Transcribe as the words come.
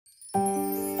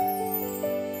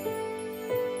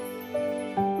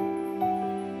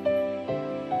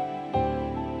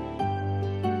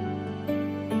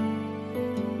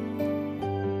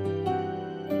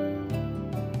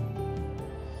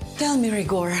Tell me,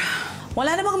 Rigor.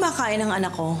 Wala namang makain ng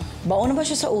anak ko. Baon na ba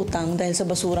siya sa utang dahil sa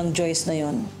basurang Joyce na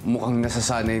yon? Mukhang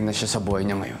nasasanay na siya sa buhay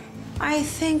niya ngayon. I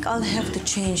think I'll have to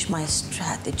change my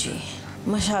strategy.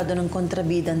 Masyado ng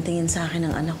kontrabida ang tingin sa akin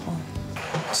ng anak ko.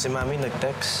 Si Mami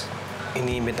nag-text.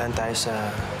 Iniimbitahan tayo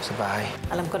sa bahay.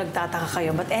 Alam ko nagtataka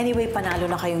kayo, but anyway, panalo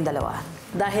na kayong dalawa.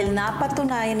 Dahil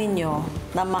napatunayan ninyo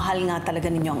na mahal nga talaga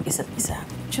ninyo ang isa't isa.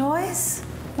 Joyce,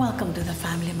 welcome to the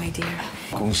family, my dear.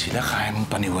 Kung sila kaya mong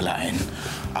paniwalain,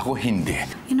 ako hindi.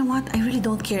 You know what? I really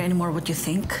don't care anymore what you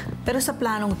think. Pero sa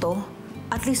planong to,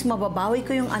 at least mababawi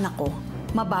ko yung anak ko.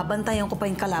 Mababantayan ko pa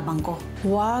yung kalabang ko.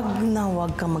 Wag na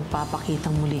wag kang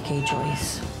magpapakitang muli kay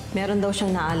Joyce. Meron daw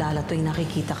siyang naalala tuwing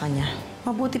nakikita ka niya.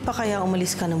 Mabuti pa kaya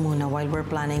umalis ka na muna while we're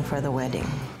planning for the wedding.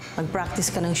 Mag-practice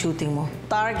ka ng shooting mo.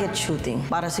 Target shooting.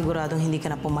 Para siguradong hindi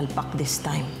ka na pumalpak this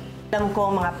time. Alam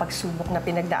ko ang mga pagsubok na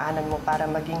pinagdaanan mo para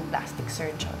maging plastic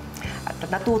surgeon. At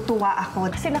natutuwa ako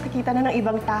kasi nakikita na ng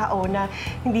ibang tao na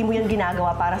hindi mo yan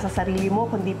ginagawa para sa sarili mo,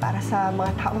 kundi para sa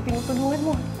mga taong tinutulungan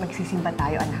mo. Magsisimba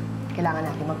tayo, anak. Kailangan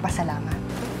natin magpasalamat.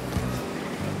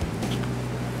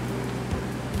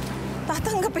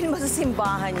 Tatanggapin ba sa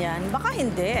simbahan yan? Baka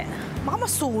hindi. Baka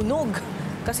masunog.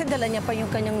 Kasi dala niya pa yung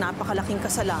kanyang napakalaking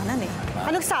kasalanan eh.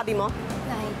 Anong sabi mo?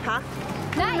 Nay. Ha?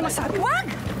 Nay! Ano masabi? Wag!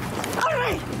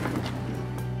 Aray!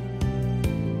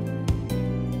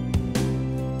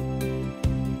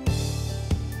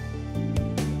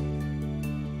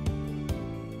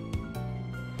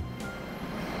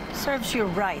 Serves you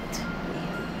right.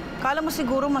 Kala mo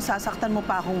siguro masasaktan mo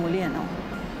pa akong muli, ano?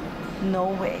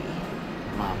 No way.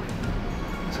 Ma'am,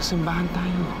 sa simbahan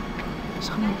tayo.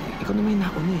 Saka ikaw na may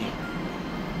nauna eh.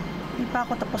 Hindi pa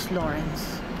ako tapos,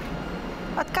 Lawrence.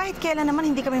 At kahit kailan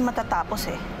naman hindi kami matatapos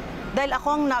eh. Dahil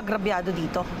ako ang naagrabyado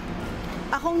dito.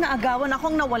 Akong naagawan,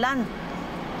 akong nawalan.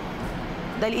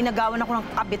 Dahil inagawan ako ng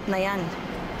kabit na yan.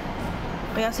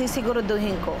 Kaya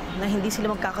sisiguraduhin ko na hindi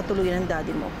sila magkakatuluyan ng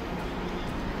daddy mo.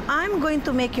 I'm going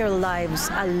to make your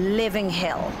lives a living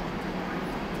hell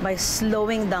by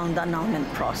slowing down the annulment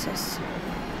process.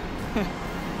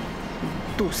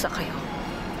 Tusa kayo.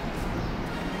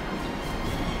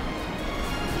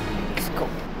 Let's go.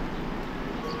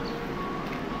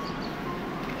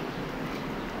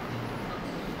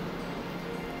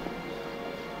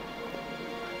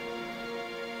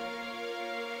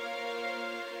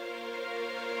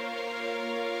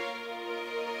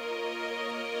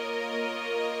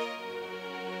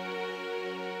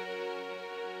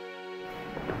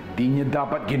 Di niya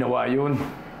dapat ginawa yun.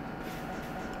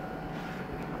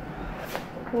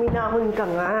 Huminahon ka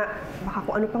nga. Baka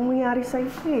kung ano pang mangyari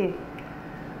sa'yo eh.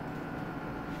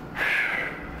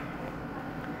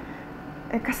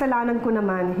 Kasalanan ko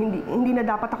naman. Hindi na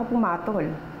dapat ako pumatol.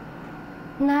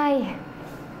 Nay,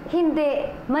 hindi.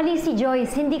 Mali si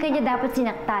Joyce. Hindi ka niya dapat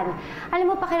sinaktan.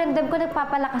 Alam mo, pakiramdam ko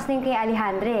nagpapalakas na yung kay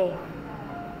Alejandre.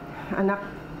 Anak,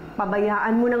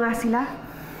 pabayaan mo na nga sila.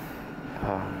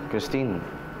 Kristine,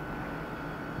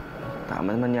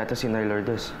 tama naman yata si Nay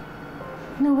Lourdes.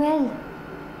 Noel,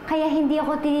 kaya hindi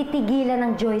ako tinitigilan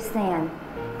ng Joyce na yan.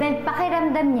 Dahil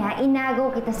pakiramdam niya, inagaw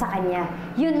kita sa kanya.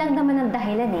 Yun lang naman ang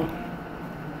dahilan eh.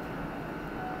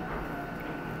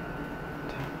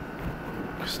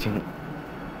 Kristine,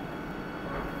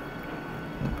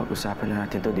 napag-usapan na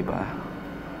natin to, di ba?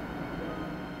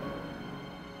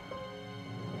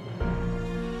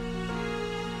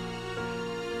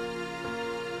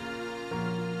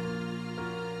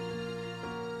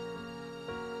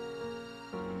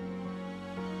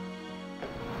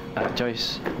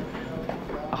 Joyce,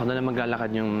 ako na lang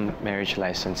maglalakad yung marriage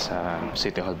license sa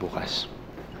City Hall bukas.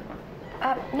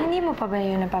 Hindi mo pa ba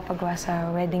yun napapagawa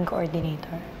sa wedding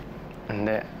coordinator?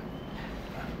 Hindi.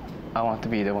 I want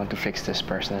to be the one to fix this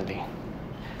personally.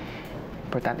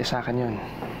 Importante sa akin yun.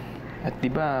 At di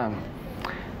ba,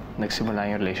 nagsimula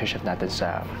yung relationship natin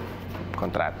sa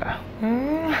kontrata.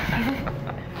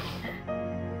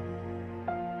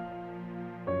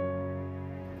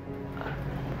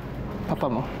 Papa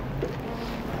mo?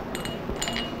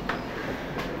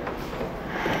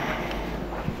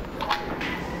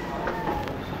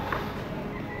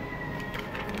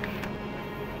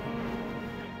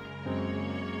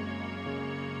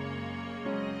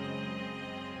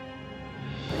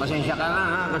 Pasensya ka na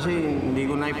ha, kasi hindi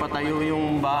ko na ipatayo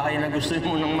yung bahay na gusto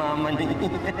mo ng mama niya.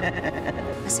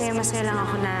 Masaya-masaya lang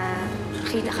ako na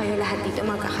nakita kayo lahat dito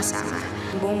magkakasama.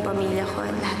 Buong pamilya ko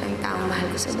at lahat ng taong mahal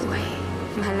ko sa buhay.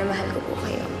 Mahal na mahal ko po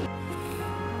kayo.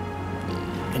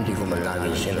 Hindi ko man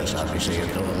lagi sinasabi sa iyo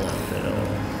ito, pero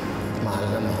mahal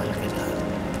na mahal kita.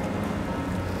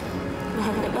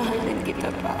 Mahal na mahal din kita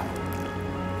pa.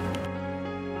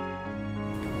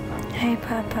 Hi,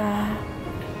 Papa.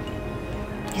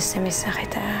 Miss na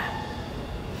kita.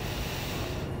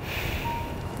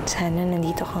 Sana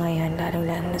nandito ka ngayon,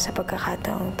 lalo-lalo na sa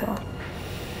pagkakataong to.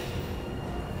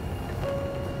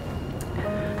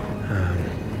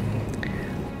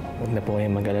 Huwag na po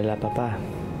kayong mag-alala, Papa.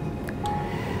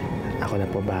 Ako na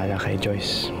po bahala kay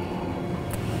Joyce.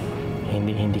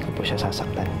 Hindi ko po siya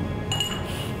sasaktan.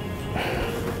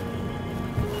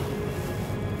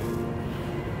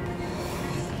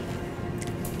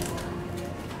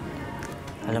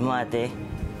 Alam mo, ate,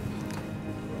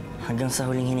 hanggang sa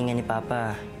huling hininga ni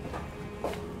Papa,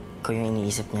 ikaw yung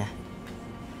iniisip niya.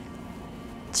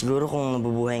 Siguro kung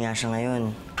nabubuhay nga siya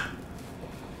ngayon,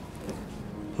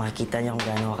 makikita niya kung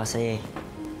gaano ka kasaya eh.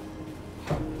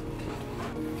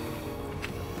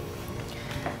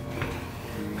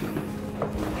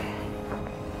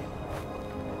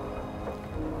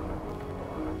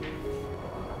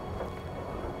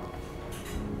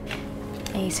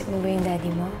 Naisip mo ba yung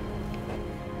daddy mo?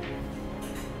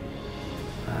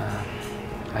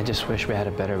 I just wish we had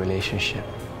a better relationship.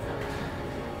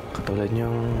 Katulad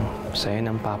niyong sa'yo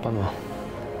ng papa mo.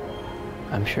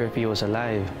 I'm sure if he was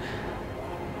alive,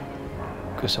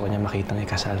 gusto ko niya makitang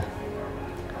ikasal.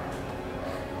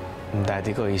 Yung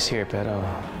daddy ko, he's here, pero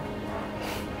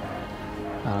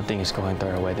I don't think he's going to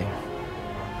our wedding.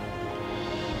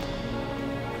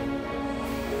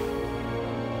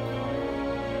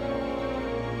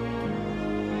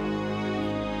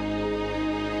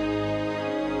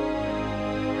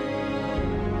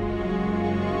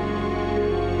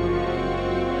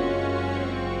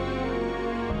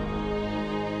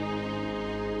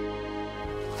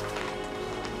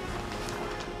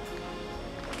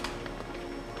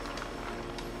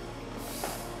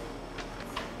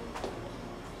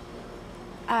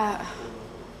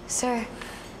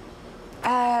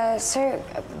 Sir,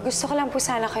 gusto ko lang po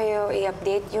sana kayo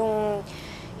i-update.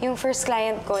 Yung first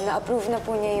client ko, na-approve na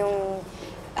po niya yung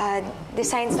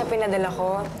designs na pinadala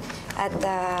ko. At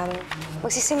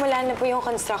magsisimula na po yung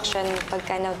construction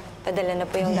pagka napadala na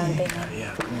po yung down payment.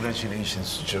 Yeah,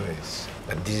 congratulations, Joyce.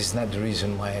 But this is not the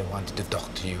reason why I wanted to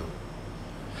talk to you.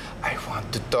 I want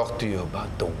to talk to you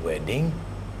about the wedding.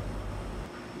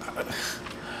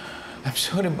 I'm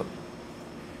sorry, but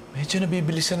medyo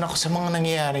nabibilisan ako sa mga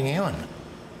nangyayari ngayon.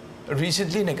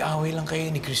 Recently, nag-away lang kayo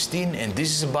ni Kristine, and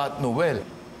this is about Noel.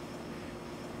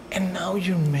 And now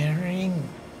you're marrying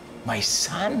my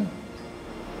son?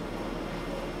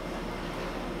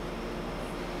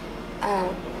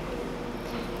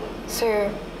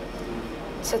 Sir,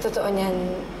 sa totoo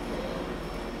niyan,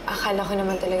 akala ko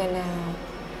naman talaga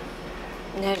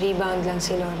na rebound lang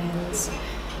si Lawrence.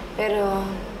 Pero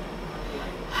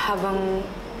habang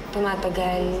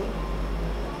tumatagal,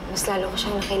 mas lalo ko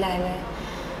siyang nakilala.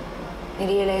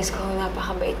 Nirealize ko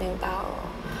napakabait ng tao.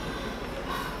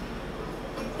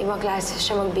 Ibang klase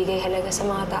siya magbigay halaga sa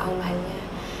mga taong mahal niya.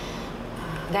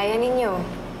 Gaya ninyo,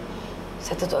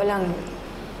 sa totoo lang,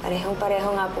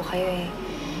 parehong-pareho nga po kayo eh.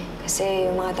 Kasi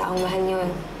yung mga taong mahal niyo,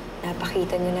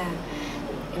 napakita niyo na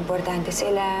importante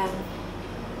sila.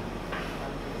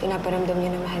 Pinaparamdam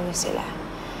niyo na mahal niyo sila.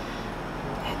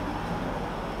 At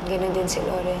ganun din si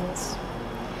Lawrence.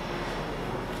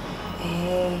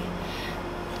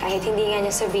 Kahit hindi nga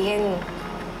niya sabihin,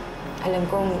 alam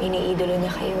kong iniidolo niya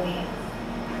kayo eh.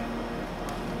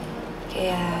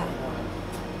 Kaya,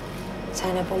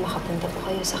 sana po makapunta po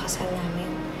kayo sa kasal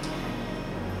namin.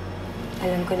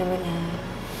 Alam ko naman na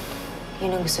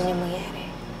yun ang gusto niya mangyari.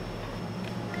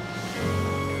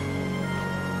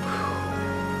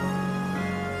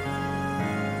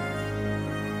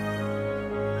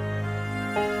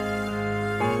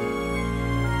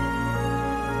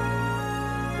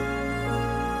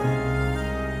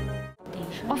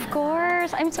 Of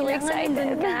course! I'm so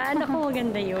excited. Naku,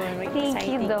 maganda yun. Thank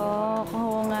you, Doc.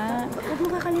 Oo nga. Huwag mo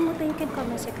kakalimutan yung kid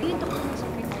comment secretary. Yung doktor na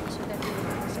secretary so that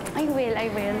I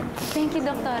will. Thank you,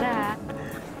 Doktora.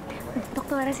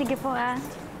 Doktora, sige po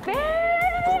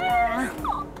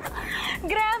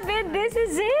Grabe, this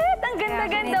is it! Ang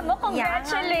ganda-ganda mo.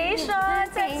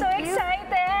 Congratulations! I'm so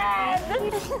excited!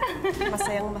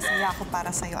 Masayang-masaya ako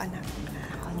para sa'yo, anak.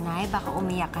 Nay, baka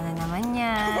umiyak ka na naman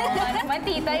yan. Oo nga naman,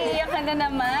 tita. Iiyak ka na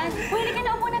naman. Pwede ka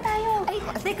na, upo na tayo. Ay,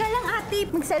 teka lang, ate.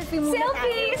 Mag-selfie muna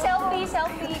tayo.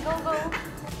 Selfie. Go.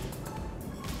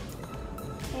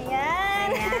 Ayan.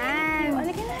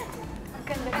 Halika na. Ang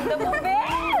ganda mo,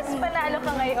 bes! Panalo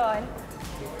ka ngayon.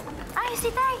 Ay,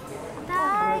 si Tay.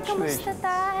 Tay, kamusta,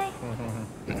 Tay?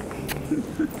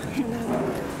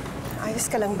 Ayos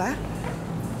ka lang ba?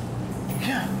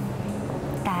 Yeah.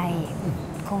 Tay,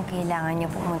 kung kailangan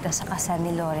niyo pumunta sa kasal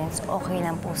ni Lawrence, okay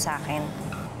lang po sa akin.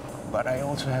 But I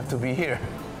also have to be here.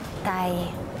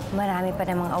 Tay, Marami pa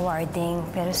namang awarding,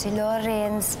 pero si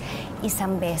Lawrence,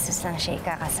 isang beses lang siya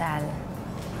ikakasal.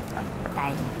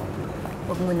 Tay,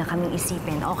 huwag mo na kaming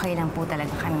isipin. Okay lang po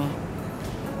talaga kami.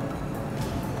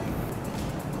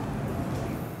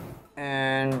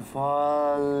 And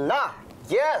voila!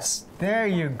 Yes!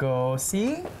 There you go.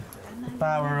 See? The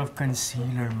power of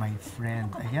concealer, my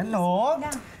friend. Ayan, no?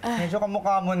 Medyo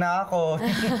kamukha mo na ako.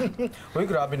 Uy,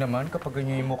 grabe naman. Kapag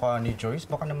ganyan yung mukha ni Joyce,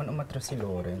 baka naman umatras si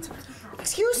Lawrence.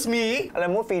 Excuse me?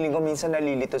 Alam mo, feeling ko minsan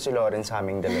nalilito si Lawrence sa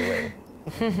aming dalawa eh.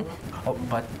 Oh,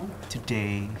 but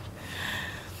today,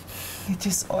 it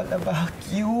is all about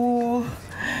you.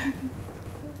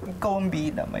 Ikaw ang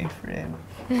bida, my friend.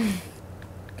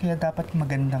 Kaya dapat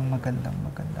maganda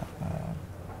ka.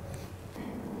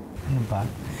 Ano ba?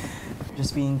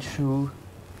 Just being true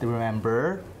to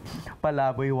remember.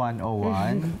 Palaboy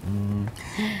 101.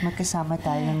 Magkasama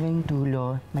tayo hanggang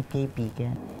dulo,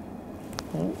 magkaibigan.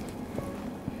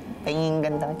 Tingin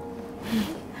ganda.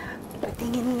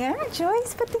 Patingin nga,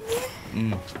 Joyce,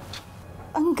 patingin.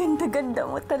 Ang ganda-ganda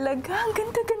mo talaga. Ang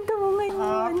ganda-ganda mo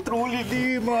ngayon. Truly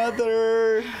di,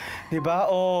 mother. Diba?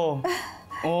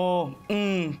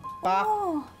 Pak.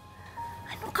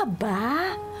 Ano ka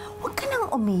ba? Huwag ka nang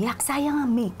umiyak. Sayang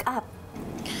ang make-up.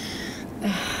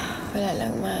 Wala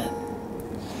lang, Ma.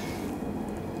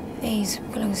 Naisip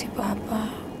ko lang si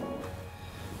Papa.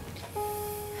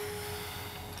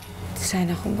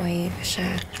 Sana kung buhay pa siya,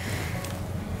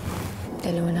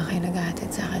 dalawa na kayo naghahatid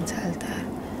sa akin sa altar.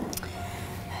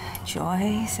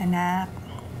 Joyce, anak.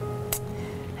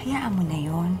 Hayaan mo na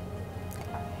yun.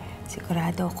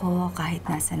 Sigurado ko kahit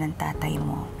nasa ng tatay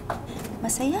mo,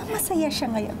 masaya siya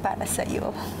ngayon para sa'yo.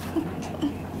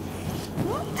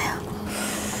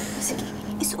 Sige,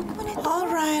 isuot mo na ito. All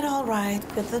right.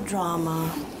 With the drama.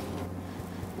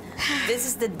 This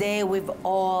is the day we've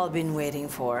all been waiting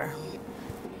for.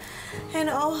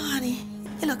 And oh, honey,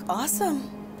 you look awesome.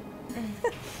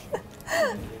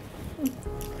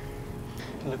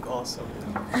 You look awesome.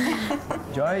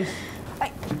 Joyce. Ay,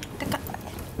 teka.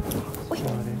 Uy,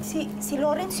 si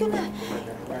Lawrence yun ah.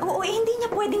 Oo, hindi niya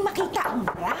pwedeng makita ang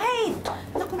bride.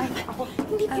 Naku naman,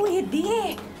 hindi pwede.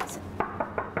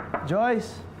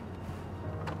 Joyce.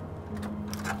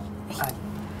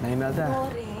 Naimelda.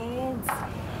 Lawrence,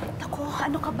 naku,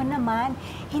 ano ka ba naman?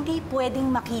 Hindi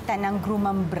pwedeng makita ng groom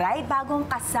ang bride bagong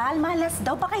kasal. Malas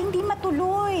daw, baka hindi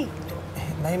matuloy.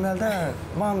 Naimelda,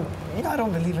 Mom, I don't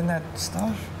believe in that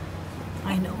stuff.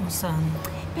 I know, son.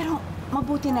 Pero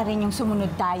mabuti na rin yung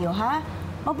sumunod tayo, ha?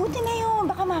 Mabuti na yun.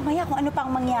 Baka mamaya kung ano pang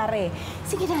mangyari.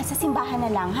 Sige na, sa simbahan na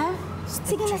lang, ha?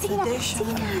 Sige na.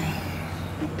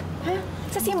 Ha?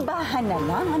 Sa simbahan na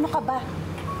lang? Ano ka ba?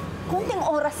 Kunting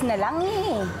oras na lang,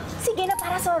 eh. Sige na,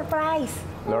 para surprise.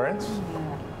 Lawrence?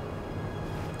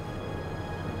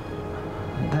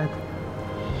 Dad.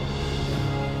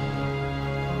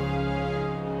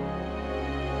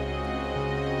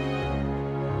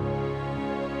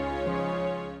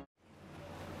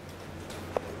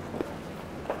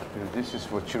 If this is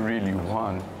what you really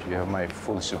want, you have my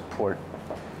full support.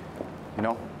 You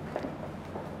know,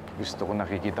 gusto ko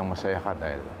nakikitang masaya ka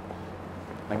dahil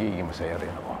nagiging masaya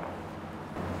rin ako.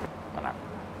 Anak.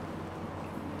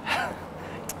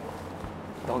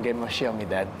 Don't get mushy on me,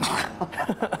 Dad.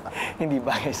 Hindi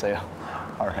bagay sa'yo.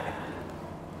 All right.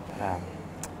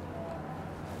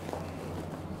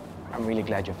 I'm really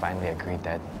glad you finally agreed,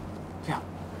 Dad. Yeah.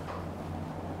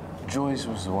 Joyce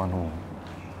was the one who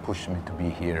pushed me to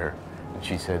be here. And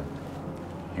she said,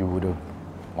 you would have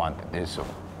wanted this, so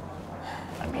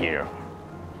I'm here.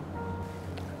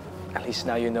 At least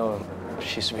now you know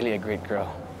she's really a great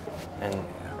girl. And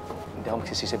hindi ako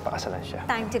magsisisi pakasalan siya.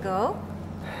 Time to go?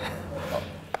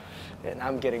 And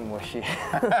I'm getting mushy.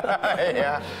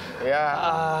 Yeah.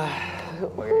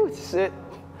 This is it.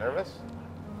 Nervous?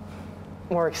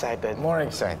 More excited. More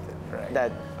excited, right? Dad,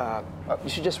 you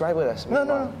should just ride with us. No.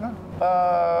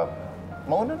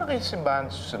 Mauna na kayo sa simbahan,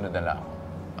 susunod na lang.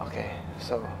 Okay,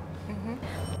 so...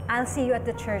 I'll see you at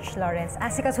the church, Lawrence.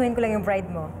 Asikasuhin ko lang yung bride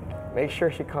mo. Make sure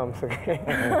she comes, okay?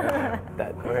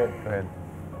 Dad, Go ahead.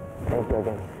 Thank you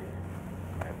again.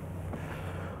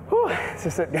 Whew, this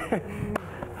is it.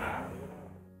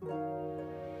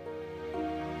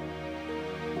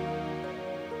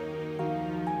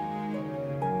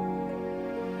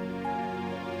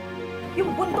 Yung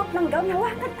buntot ng gown,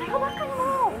 hawakan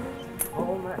mo.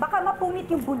 Baka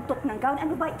mapungit yung buntot ng gown.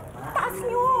 Ano ba? Taas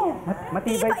nyo!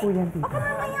 Matibay po yan, tita. Baka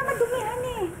mamaya madumihan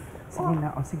eh.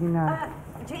 Sige na.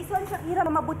 Jason, Shakira,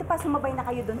 mabuti pa sumabay na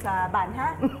kayo dun sa van,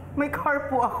 ha? May car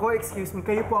po ako, excuse me.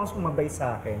 Kayo po ang sumabay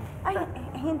sa akin. Ay,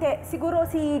 hindi. Siguro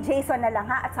si Jason na lang,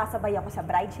 ha? At sasabay ako sa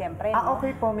bride, syempre. Ah,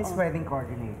 okay po, Miss Wedding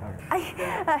Coordinator. Ay,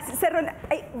 Sir Ron,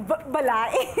 ay,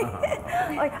 balae.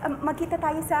 Oy, magkita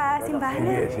tayo sa simbahan.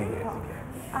 Sige.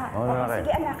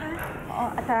 Sige, anak, ha? Oo,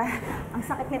 at ang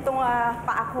sakit nitong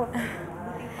paa ko.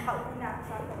 Buti pakaupo na.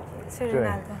 Sir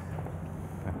Ronaldo.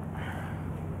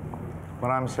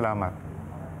 Maraming salamat.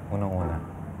 Unang-una.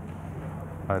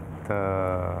 At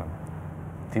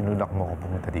tinulak mo ko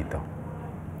pumunta dito.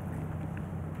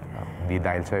 Hindi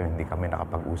dahil sa'yo, hindi kami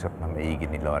nakapag-usap na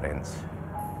maigi ni Lawrence.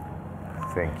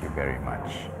 Thank you very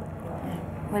much.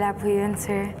 Wala po yun,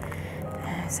 sir.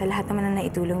 Sa lahat naman na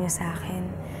naitulong niyo sa akin.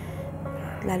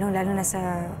 Lalong-lalo na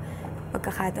sa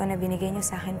pagkakataon na binigay niyo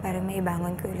sa akin para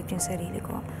maibangon ko ulit yung sarili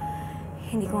ko.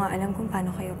 Hindi ko nga alam kung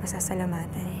paano kayo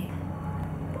pasasalamatan eh.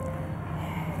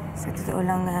 Sa totoo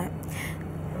lang,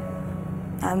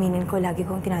 aaminin ko, lagi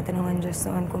kong tinatanong ang Diyos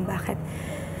noon kung bakit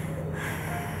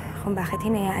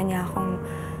hinayaan niya akong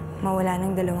mawala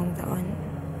ng 2 taon.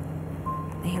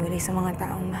 Nahiwalay sa mga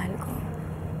taong mahal ko.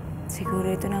 Siguro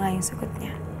ito na nga yung sagot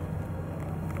niya.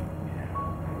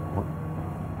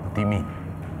 Timmy.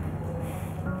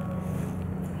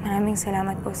 Maraming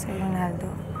salamat po, Sir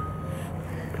Ronaldo.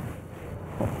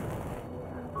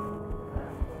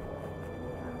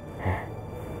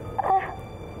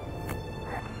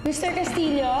 Mr.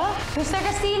 Castillo? Mr.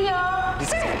 Castillo?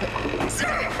 Sir!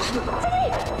 Sir!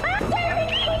 Sir!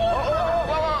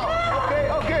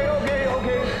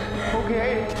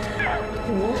 Okay.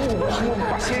 Umuubos mo ang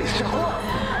pasensya ko.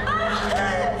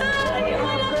 Hindi ko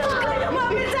alam kung ka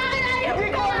lumapit sa akin! Hindi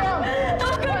ko alam!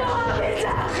 Huwag ka lumapit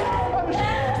sa akin!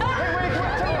 Wait!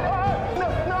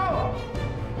 No!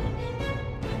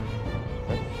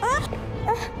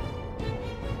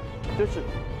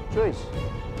 Joyce.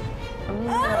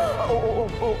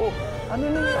 Ano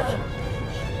nangyari?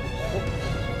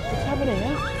 What's happening,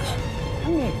 ha?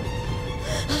 Honey?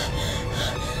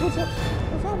 What's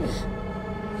happening?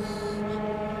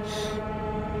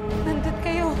 Nandun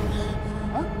kayo.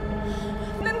 Ha?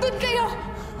 Nandun kayo!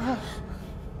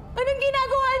 Anong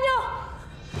ginagawa niyo?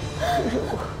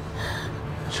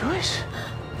 Joyce?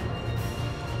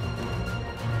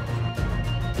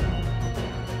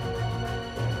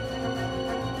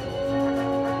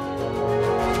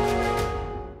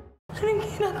 Anong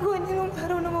ginagawa niyo nung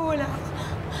araw na mawala ako?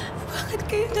 Bakit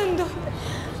kayo nandun?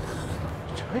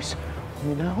 Joyce,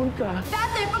 minahon ka.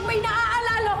 Dati, pag may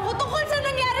naaalala ko tungkol sa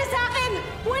nangyari sa akin,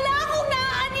 wala akong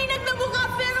naaaninag na mukha,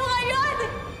 pero ngayon!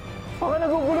 Baka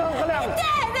naguguluhan ka lang.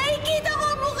 Hindi! Nakikita ko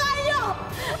ang mukha niyo!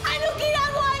 Anong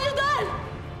ginagawa niyo doon?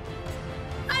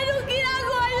 Anong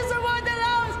ginagawa niyo sa model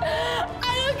house?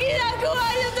 Anong ginagawa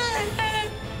niyo doon?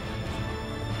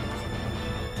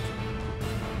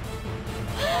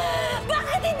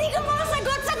 Bakit hindi ka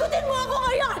makasagot? Sagutin mo ako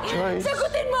ngayon! Joyce.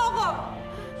 Sagutin mo ako!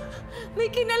 May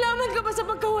kinalaman ka ba sa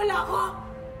pagkawala ko?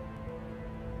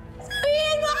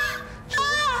 Sabihin mo!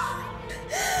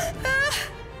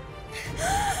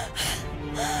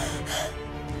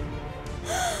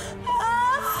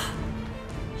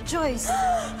 Joyce,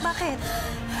 bakit?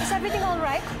 Is everything all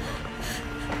right?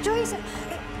 Joyce,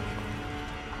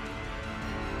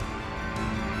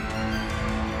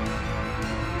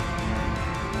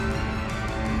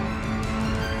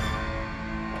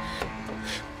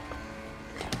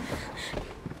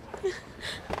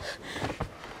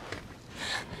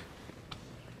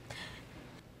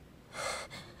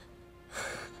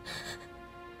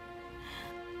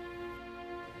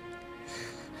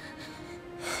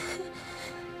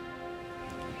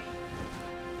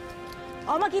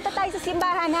 magkita tayo sa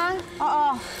simbahan, ha?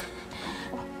 Oo.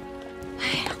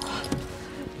 Ay, ako.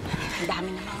 Ang dami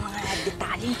namang mga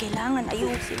detaling kailangan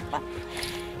ayusin pa.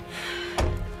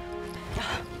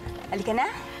 Halika na.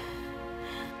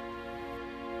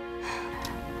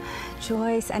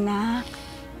 Joyce, anak.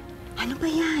 Ano ba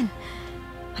yan?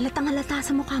 Halatang-halata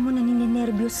sa mukha mo na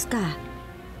ninenervyos ka.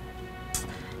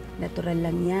 Natural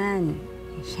lang yan.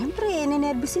 Siyempre,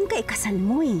 ninenervyosin ka, ikasal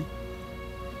mo eh.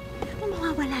 Pero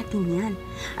mawawala din yan.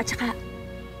 At saka,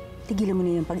 tigilan mo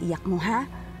na yung pag-iyak mo, ha?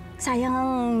 Sayang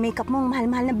ang makeup mo,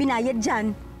 mahal-mahal na binayad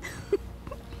dyan.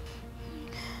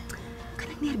 Huwag ka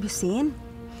nang nervyosin.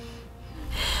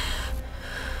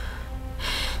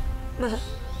 Ma,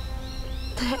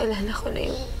 naalala ko na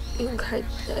yung guard.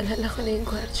 Naalala ko na yung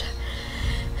gwardiya.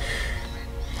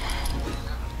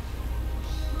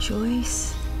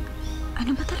 Joyce,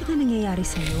 ano ba talaga nangyayari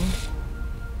sa'yo?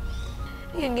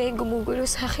 Yun nga yung gumugulo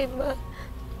sa akin, Ma.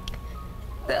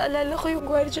 Naalala ko yung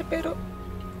gwardiya, pero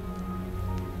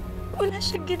wala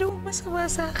siyang ginawang masama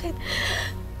sa akin.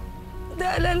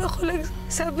 Naalala ko lang,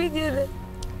 sabi niya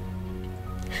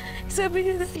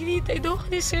na hinihintay daw ako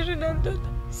ni Sir Ronaldo.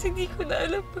 Hindi ko na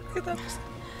alam pagkatapos.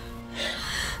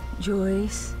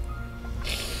 Joyce,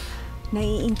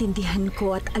 naiintindihan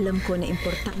ko at alam ko na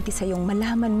importante sa'yong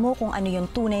malaman mo kung ano yung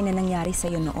tunay na nangyari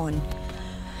sa'yo noon.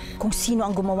 Kung sino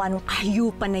ang gumawa ng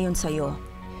kahiyupan na yun sa'yo.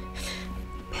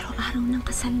 Pero araw ng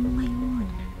kasal mo ngayon.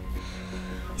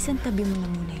 Isang tabi mo na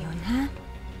muna yun, ha?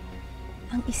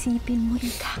 Ang isipin mo,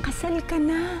 ikakasal ka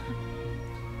na.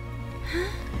 Ha?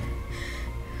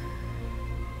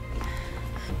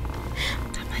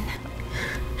 Tama na.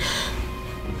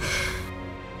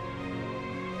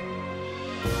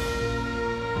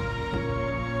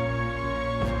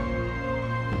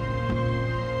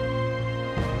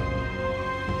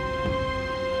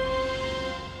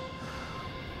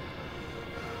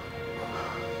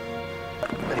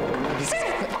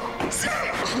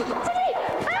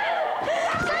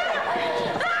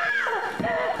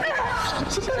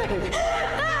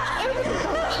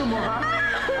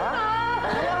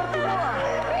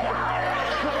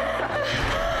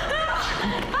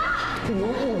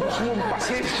 Inuubos mo ang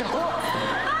pasensya ko!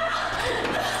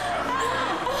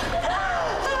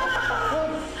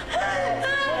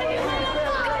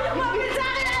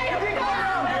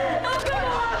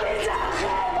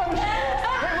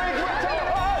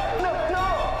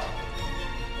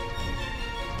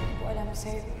 Alam,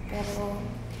 sir, pero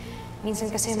minsan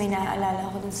kasi may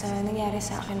naaalala ako dun sa nangyari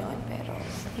sa akin noon, pero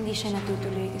hindi siya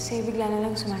natutuloy kasi bigla na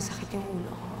lang sumasakit yung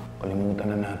ulo ko.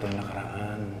 Kalimutan na natin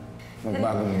nakaraan.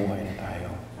 Magbagong buhay na tayo.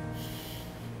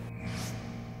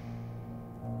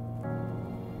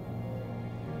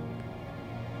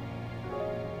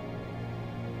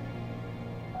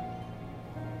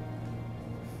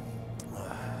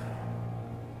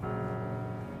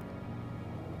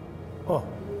 Oh,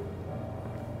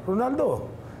 Ronaldo,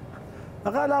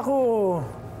 akala ko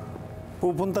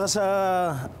pupunta sa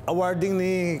awarding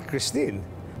ni Kristine.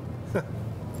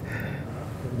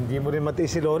 Hindi mo rin mati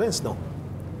si Lawrence, no?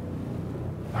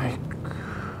 Mike,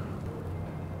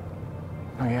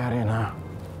 nangyari na.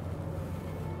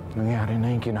 Nangyari na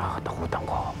yung kinakatakutan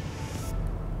ko.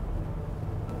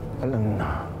 Alam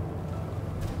na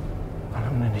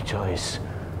ni Joyce.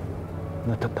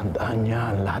 Natatandaan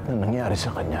niya ang lahat na nangyari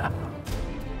sa kanya.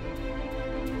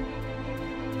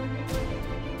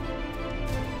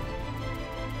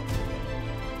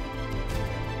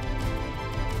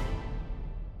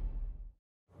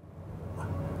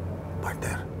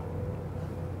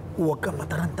 Huwag kang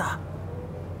mataranta.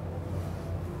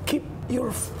 Keep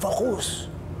your focus.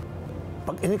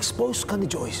 Pag in-expose ka ni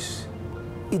Joyce,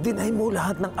 i-deny mo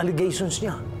lahat ng allegations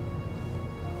niya.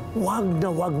 Huwag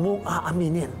na huwag mong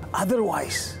aaminin.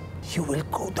 Otherwise, you will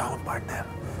go down, partner.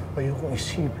 Ayokong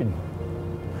isipin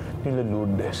nila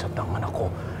Lourdes at ang anak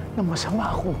ko na masama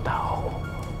akong tao.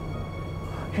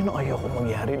 Yun ang ayoko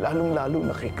mangyari, lalong-lalo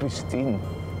na kay Kristine.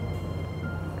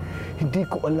 Hindi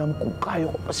ko alam kung kaya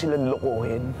ko pa silang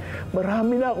lokohin.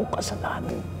 Marami na akong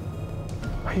kasalanan.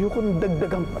 Ayoko nang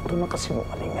dagdagan pa ito ng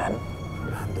kasinungalingan.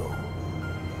 Orlando,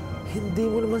 hindi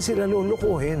mo naman sila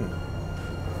lolokohin.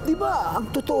 Di ba, ang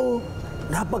totoo,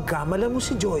 napagkamala mo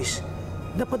si Joyce,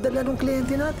 napadala ng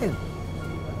kliyente natin.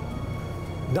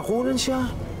 Nakunan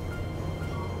siya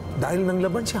dahil nang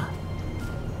laban siya.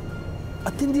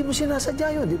 At hindi mo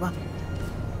sinasadya yun, di ba?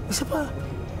 Isa pa,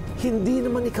 hindi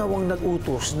naman ikaw ang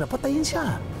nag-utos na patayin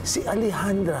siya. Si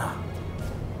Alejandra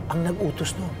ang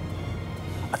nag-utos nun.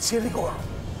 At si Rigor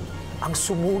ang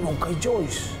sumunog kay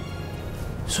Joyce.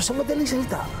 So sa madaling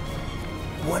salita,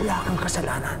 wala kang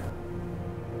kasalanan.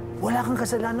 Wala kang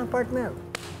kasalanan, partner.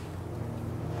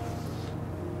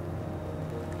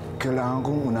 Kailangan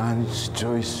kong unahan si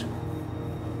Joyce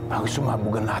bago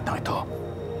sumabog ang lahat ng ito.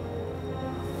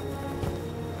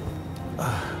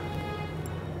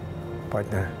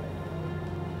 Partner,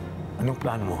 anong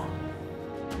plano mo?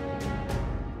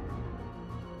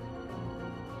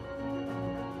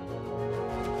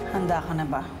 Handa ka na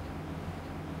ba?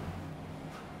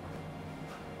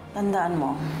 Tandaan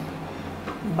mo,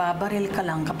 babaril ka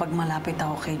lang kapag malapit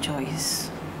ako kay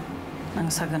Joyce. Nang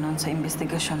sa ganon sa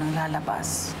investigasyon ng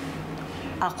lalabas,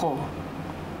 ako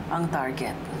ang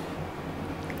target.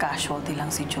 Casualty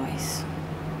lang si Joyce.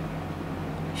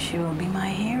 She will be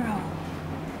my hero.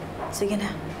 Sige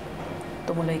na,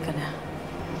 tumuloy ka na.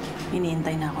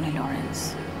 Iniintay na ako ni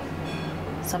Lawrence.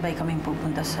 Sabay kaming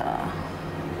pupunta sa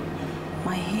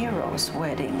my hero's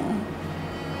wedding.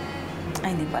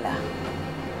 Ay, hindi pala.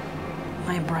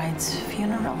 My bride's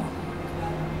funeral.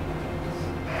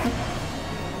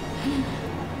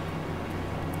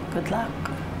 Good luck.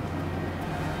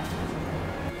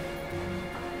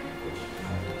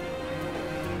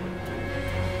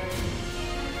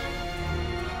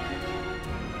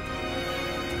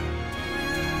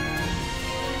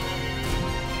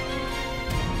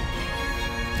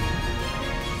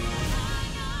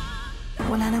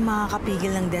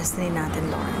 makakapigil ng destiny natin,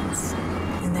 Lawrence.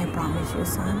 And I promise you,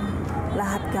 son,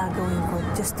 lahat gagawin ko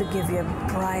just to give you a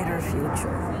brighter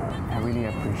future. I really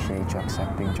appreciate you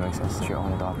accepting Joyce as your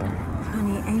own daughter.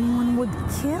 Honey, anyone would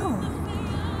kill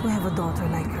to have a daughter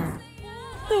like her.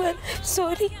 Noel,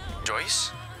 sorry.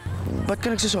 Joyce? Ba't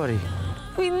ka nagsasorry?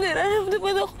 May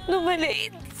nararamdaman ako na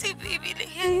maliit. Si Baby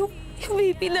Leia, yung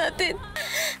baby natin.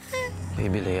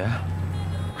 Baby Leia?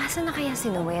 Asan na kaya si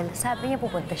Noel? Sabi niya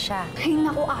pupunta siya. Ay,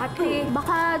 naku ate.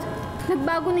 Baka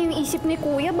nagbago na yung isip ni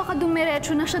Kuya. Baka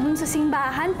dumiretso na siya dun sa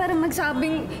simbahan para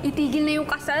magsabing itigil na yung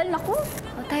kasal. Naku.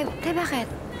 O, tay, bakit?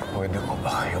 Pwede ko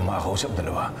ba kayong makakausap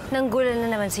dalawa? Nanggulan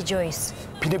na naman si Joyce.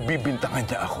 Pinagbibintangan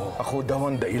niya ako. Ako daw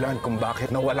ang dahilan kung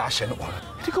bakit nawala siya noon.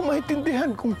 Hindi ko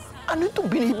maintindihan kung ano itong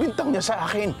binibintang niya sa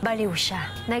akin. Baliw siya.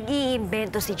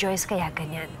 Nag-iimbento si Joyce kaya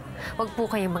ganyan. Huwag po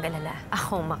kayong mag-alala.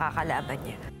 Ako ang makakalaban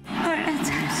niya. Renz,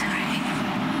 I'm sorry.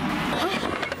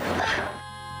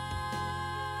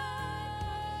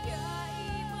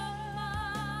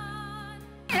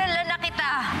 Kilala na kita,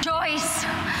 Joyce.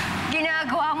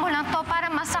 Ginagawa mo lang to para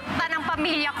masaktan ang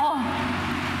pamilya ko.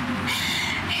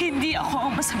 Hindi ako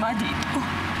ang masama dito.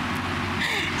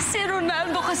 Si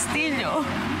Ronaldo Castillo.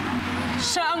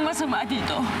 Siya ang masama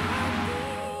dito.